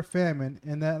severe famine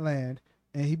in that land,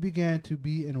 and he began to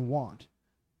be in want.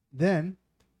 Then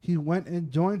he went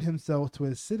and joined himself to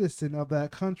a citizen of that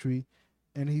country,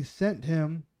 and he sent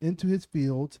him into his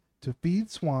fields to feed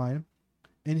swine,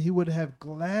 and he would have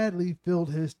gladly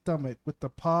filled his stomach with the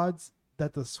pods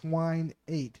that the swine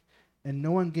ate, and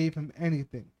no one gave him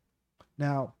anything.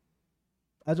 Now,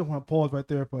 I just want to pause right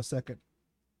there for a second,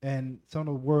 and some of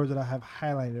the words that I have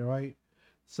highlighted, right?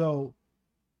 So,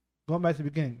 going back to the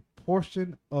beginning,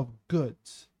 portion of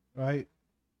goods, right?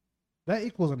 That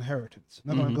equals inheritance.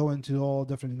 I'm not going to go into all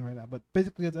different things right now, but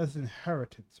basically that's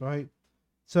inheritance, right?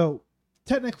 So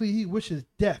technically he wishes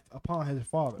death upon his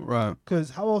father. Right. Because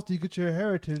how else do you get your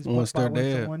inheritance Once they're when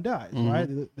dead. someone dies, Mhm.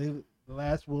 right? The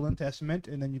last will and testament,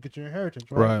 and then you get your inheritance,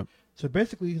 right? Right. So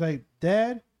basically he's like,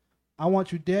 Dad, I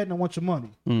want you dead and I want your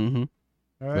money. Mm-hmm.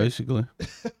 All right? Basically.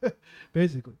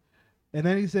 Basically. And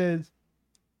then he says,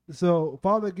 so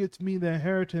Father gets me the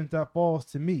inheritance that falls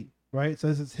to me, right? So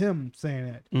this is him saying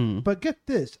that. Mm. But get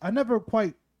this, I never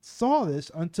quite saw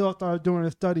this until I started doing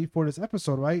a study for this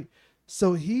episode, right?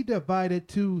 So he divided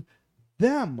to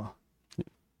them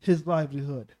his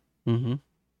livelihood. Mm-hmm.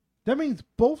 That means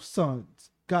both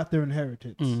sons got their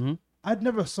inheritance. Mm-hmm. I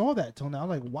never saw that till now.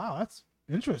 Like, wow, that's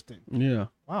interesting. Yeah.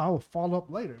 Wow, I will follow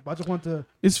up later. But I just want to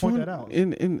It's point fun, that out.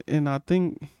 and I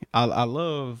think I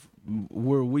love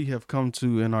where we have come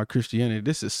to in our Christianity.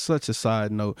 This is such a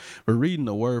side note. We're reading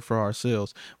the word for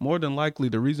ourselves. More than likely,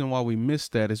 the reason why we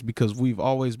missed that is because we've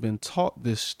always been taught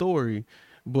this story,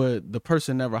 but the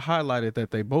person never highlighted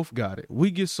that they both got it. We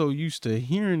get so used to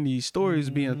hearing these stories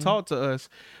being taught to us,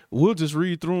 we'll just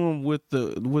read through them with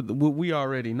what we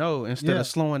already know instead of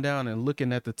slowing down and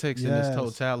looking at the text in its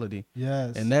totality.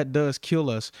 Yes. And that does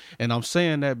kill us. And I'm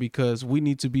saying that because we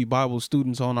need to be Bible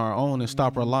students on our own and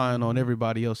stop relying on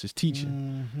everybody else's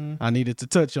teaching. I needed to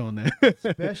touch on that.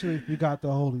 Especially if you got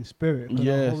the Holy Spirit. 'Cause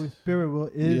Yes. The Holy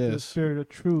Spirit is the spirit of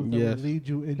truth that will lead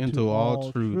you into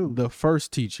all truth. The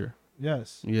first teacher.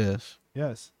 Yes. Yes.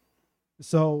 Yes.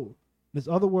 So this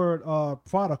other word,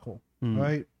 prodigal,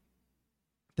 right?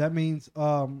 That means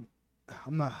I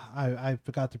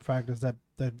forgot to practice that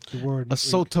the word.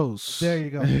 Asotos. There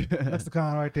you go. That's the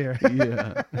kind right there.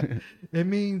 Yeah. It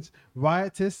means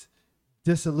riotous,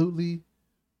 dissolutely,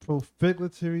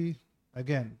 profligatory,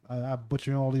 Again, I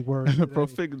butchering all these words.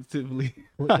 Figuratively.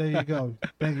 Well, there you go.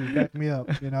 Thank you. Back me up.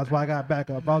 That's why I got back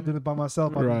up. If I was doing it by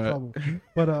myself, I'd be in trouble.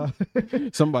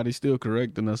 But somebody's still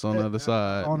correcting us on the other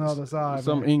side. On the other side,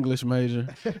 some English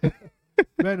major.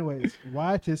 But anyways,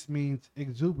 riotous means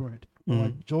exuberant,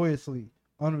 or joyously,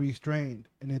 unrestrained,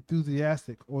 and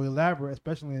enthusiastic, or elaborate,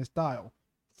 especially in style,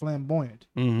 flamboyant.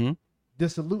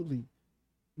 Dissolutely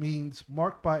means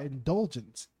marked by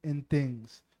indulgence in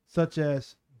things such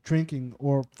as drinking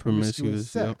or promiscuous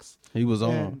sex. Yep. He was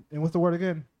on. And what's the word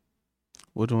again?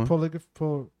 Which one?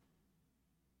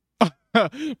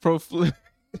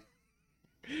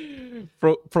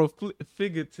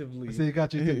 Figuratively. So you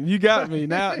got you got me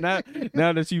now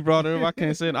that you brought it up. I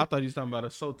can't say it. I thought you were talking about a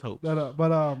sotope.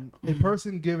 But a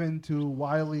person given to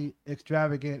wildly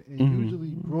extravagant and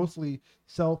usually grossly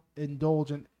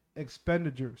self-indulgent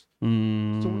expenditures. So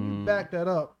when you back that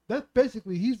up, that's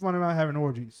basically he's running around having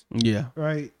orgies. Yeah.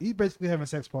 Right. He's basically having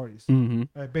sex parties.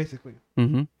 Right. Basically.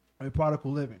 A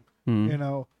prodigal living.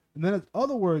 And then this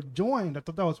other word, joined, I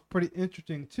thought that was pretty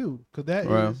interesting too, because that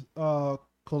is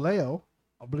koleo.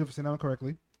 I believe I'm saying that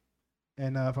correctly.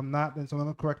 And if I'm not, then someone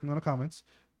will correct me in the comments.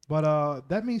 But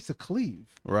that means to cleave.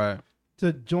 Right.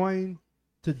 To join,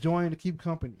 to keep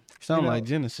company. Sound like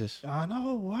Genesis. I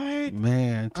know, right?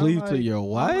 Man, cleave to your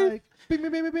wife? Like, bing,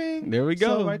 bing, bing, bing, bing. There we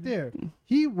go. So right there.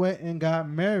 He went and got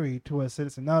married to a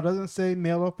citizen. Now, it doesn't say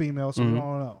male or female, so we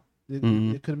don't know.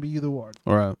 It couldn't be either one.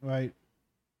 Right.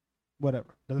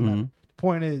 Whatever. Doesn't matter. The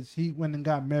point is, he went and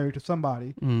got married to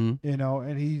somebody, and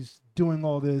he's doing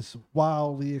all this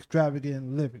wildly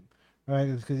extravagant living,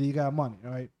 right? Because he got money,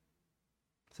 right?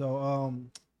 So,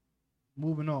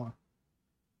 moving on.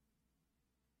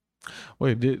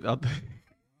 Wait,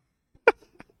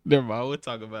 never mind. We'll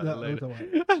talk about it later.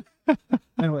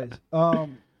 Anyways, so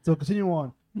continue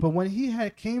on. But when he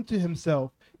had came to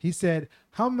himself, he said,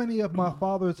 "How many of my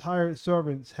father's hired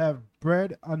servants have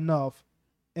bread enough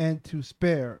and to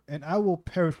spare, and I will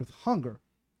perish with hunger?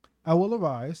 I will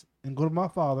arise and go to my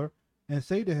father and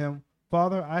say to him,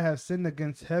 Father, I have sinned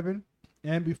against heaven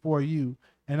and before you,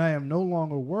 and I am no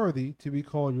longer worthy to be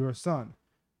called your son.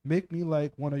 Make me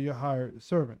like one of your hired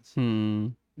servants."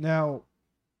 Now,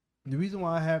 the reason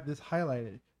why I have this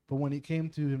highlighted, but when he came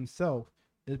to himself,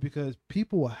 is because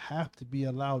people will have to be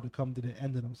allowed to come to the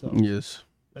end of themselves. Yes.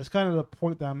 That's kind of the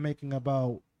point that I'm making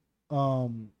about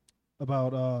common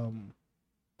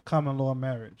law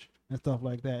marriage and stuff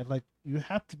like that. Like, you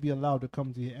have to be allowed to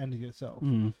come to the end of yourself.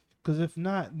 Because if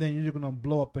not, then you're going to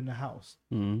blow up in the house.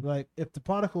 Like, if the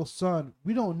prodigal son,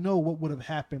 we don't know what would have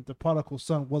happened if the prodigal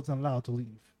son wasn't allowed to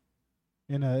leave.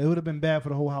 It would have been bad for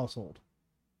the whole household.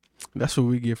 That's where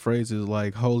we get phrases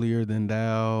like holier than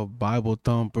thou, Bible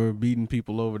thumper, beating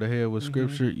people over the head with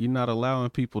scripture. You're not allowing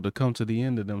people to come to the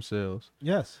end of themselves.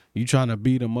 Yes. You're trying to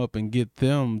beat them up and get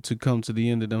them to come to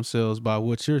the end of themselves by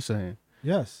what you're saying.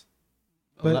 Yes.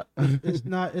 But it's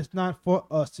not for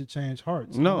us to change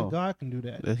hearts. No. Only God can do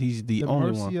that. He's the only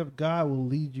one. The mercy of God will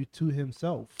lead you to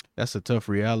himself. That's a tough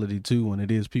reality too, when it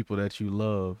is people that you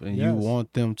love and you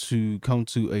want them to come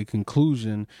to a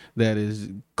conclusion that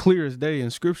is clear as day in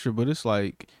scripture, but it's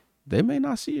like they may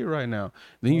not see it right now.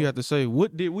 Then you have to say,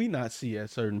 what did we not see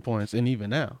at certain points and even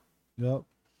now? Yep.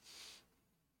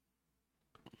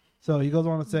 So he goes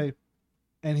on to say,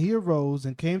 and he arose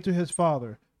and came to his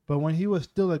father. But when he was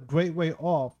still a great way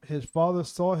off, his father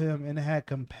saw him and had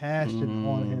compassion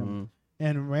on him,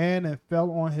 and ran and fell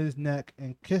on his neck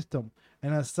and kissed him.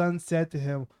 And his son said to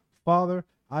him, Father,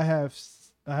 I have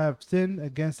sinned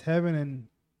against heaven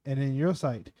and in your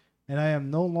sight, and I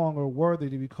am no longer worthy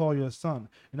to be called your son.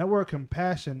 And that word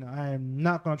compassion, I am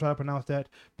not going to try to pronounce that,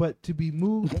 but to be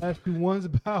moved as to one's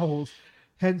bowels,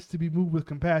 hence to be moved with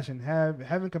compassion.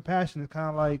 Having compassion is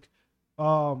kind of like,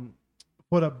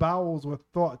 for the bowels were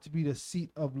thought to be the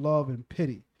seat of love and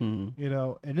pity, and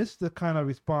this is the kind of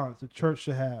response the church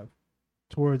should have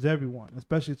towards everyone,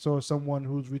 especially towards someone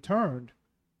who's returned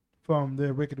from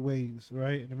their wicked ways,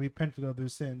 right, and repented of their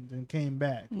sins and came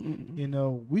back.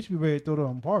 We should be ready to throw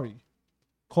them a party,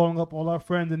 calling up all our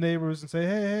friends and neighbors and say,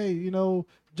 hey,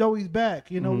 Joey's back.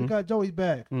 We got Joey's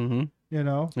back.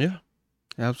 Yeah,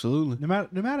 absolutely. No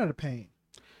matter the pain.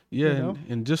 Yeah,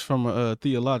 and just from a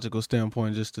theological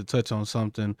standpoint, just to touch on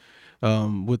something,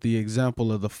 with the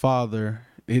example of the father,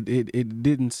 it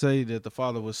didn't say that the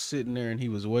father was sitting there and he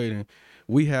was waiting.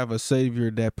 We have a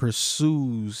Savior that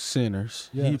pursues sinners.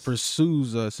 Yes. He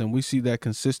pursues us, and we see that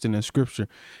consistent in Scripture.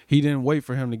 He didn't wait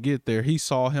for him to get there. He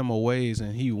saw him a ways,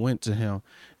 and he went to him,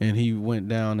 and he went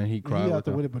down and he cried. He out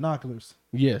there with the binoculars.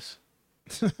 Yes.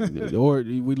 Or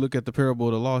we look at the parable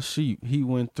of the lost sheep. He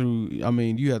went through, I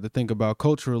mean, you have to think about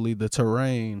culturally the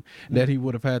terrain that he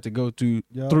would have had to go through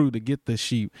to get the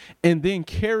sheep and then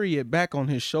carry it back on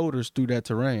his shoulders through that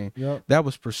terrain. That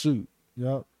was pursuit.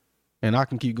 And I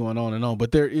can keep going on and on,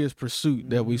 but there is pursuit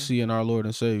that we see in our Lord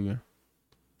and Savior.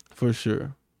 For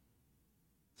sure.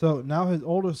 So now his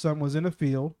older son was in the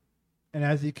field, and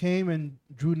as he came and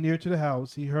drew near to the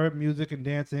house, he heard music and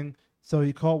dancing. So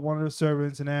he called one of the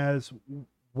servants and asked,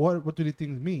 What do these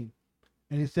things mean?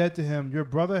 And he said to him, Your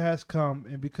brother has come,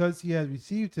 and because he has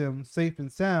received him safe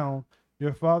and sound,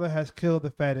 your father has killed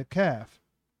the fatted calf.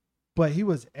 But he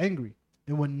was angry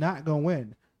and would not go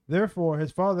in. Therefore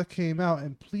his father came out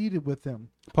and pleaded with him.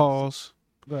 Pause.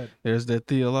 Good. There's that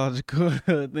theological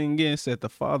thing again. Said the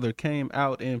father came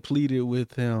out and pleaded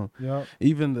with him.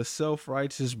 Even the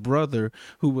self-righteous brother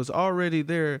who was already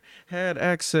there had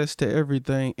access to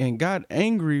everything and got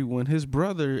angry when his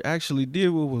brother actually did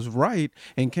what was right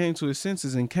and came to his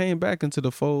senses and came back into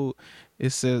the fold.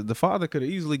 It says the father could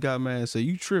have easily got mad and said,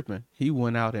 "You tripping?" He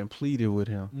went out and pleaded with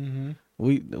him.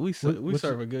 We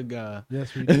serve a good God.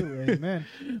 Yes, we do. Amen.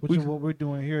 Which is what we're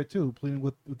doing here too, pleading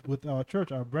with our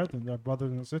church, our brethren, our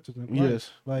brothers and sisters in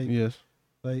Christ.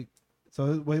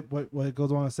 So what it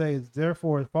goes on to say is,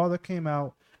 therefore his father came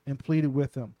out and pleaded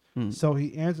with him. So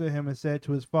he answered him and said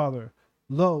to his father,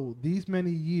 Lo, these many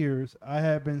years I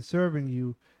have been serving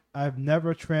you. I've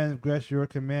never transgressed your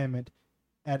commandment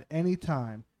at any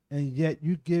time, and yet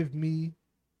you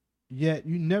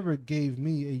never gave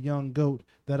me a young goat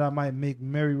that I might make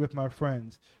merry with my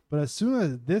friends. But as soon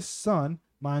as this son,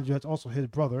 mind you, that's also his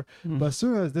brother, but as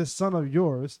soon as this son of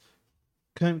yours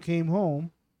came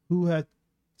home, who had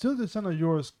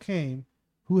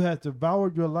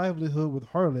devoured your livelihood with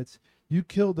harlots, you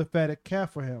killed the fatted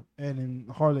calf for him. And in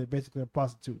harlot, basically a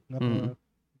prostitute. Not gonna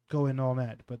go in on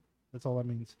that, but that's all that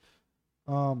means.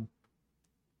 Sorry,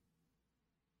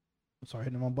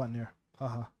 hitting the wrong button there.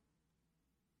 Haha.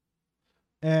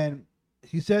 And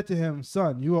he said to him,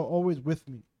 Son, you are always with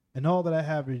me, and all that I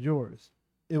have is yours.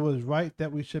 It was right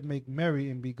that we should make merry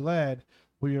and be glad,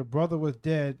 for your brother was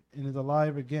dead and is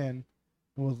alive again,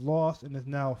 and was lost and is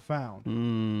now found.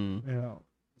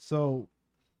 So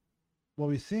what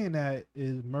we see in that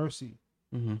is mercy,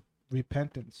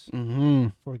 repentance,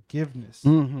 forgiveness,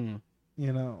 and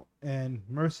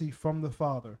mercy from the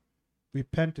Father.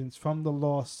 Repentance from the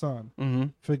lost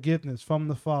son, forgiveness from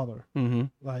the Father.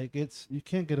 Like you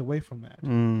can't get away from that.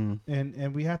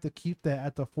 And we have to keep that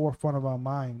at the forefront of our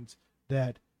minds,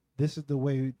 that this is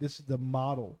the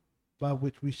model by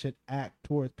which we should act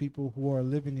towards people who are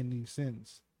living in these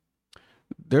sins.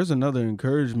 There's another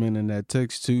encouragement in that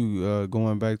text too,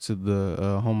 going back to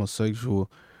the homosexual,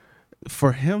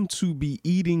 for him to be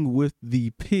eating with the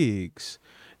pigs.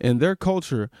 In their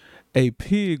culture, a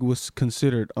pig was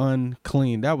considered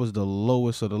unclean. That was the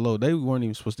lowest of the low. They weren't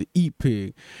even supposed to eat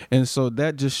pig. And so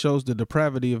that just shows the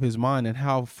depravity of his mind and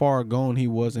how far gone he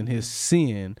was in his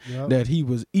sin, that he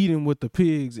was eating with the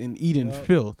pigs and eating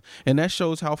filth. And that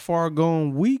shows how far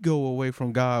gone we go away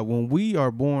from God when we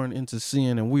are born into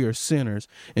sin and we are sinners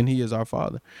and he is our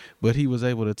Father. But he was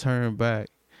able to turn back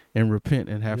and repent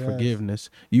and have forgiveness.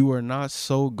 You are not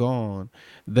so gone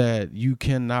that you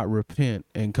cannot repent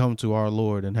and come to our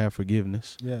Lord and have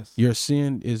forgiveness. Your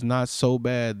sin is not so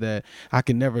bad that I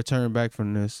can never turn back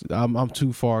from this. I'm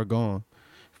too far gone.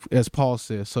 As Paul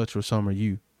says, such were some of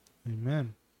you.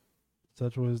 Amen.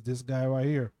 Such was this guy right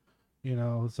here.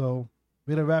 So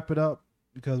we're gonna wrap it up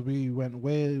because we went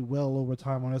well over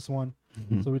time on this one.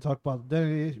 So we talked about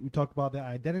identity. We talked about the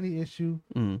identity issue,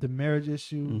 the marriage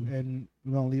issue, and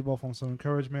we're gonna leave off on some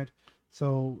encouragement.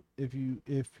 So if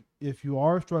you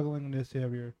are struggling in this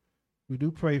area, we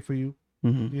do pray for you.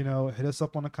 Hit us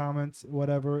up on the comments,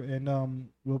 whatever, and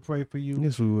we'll pray for you.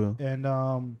 Yes, we will.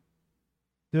 And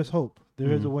there's hope.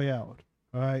 There is a way out.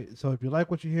 All right. So if you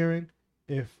like what you're hearing,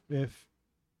 if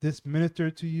this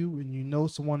ministered to you, and you know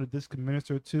someone that this can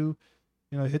minister to,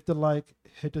 hit the like,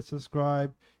 hit the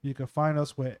subscribe. You can find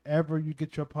us wherever you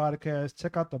get your podcast.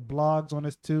 Check out the blogs on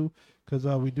this too, because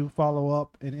we do follow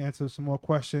up and answer some more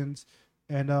questions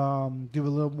and give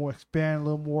expand a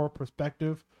little more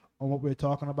perspective on what we're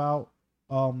talking about.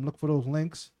 Look for those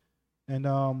links, and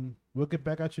we'll get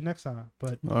back at you next time.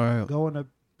 But all right, go in the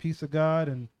peace of God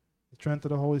and the strength of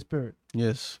the Holy Spirit.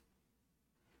 Yes.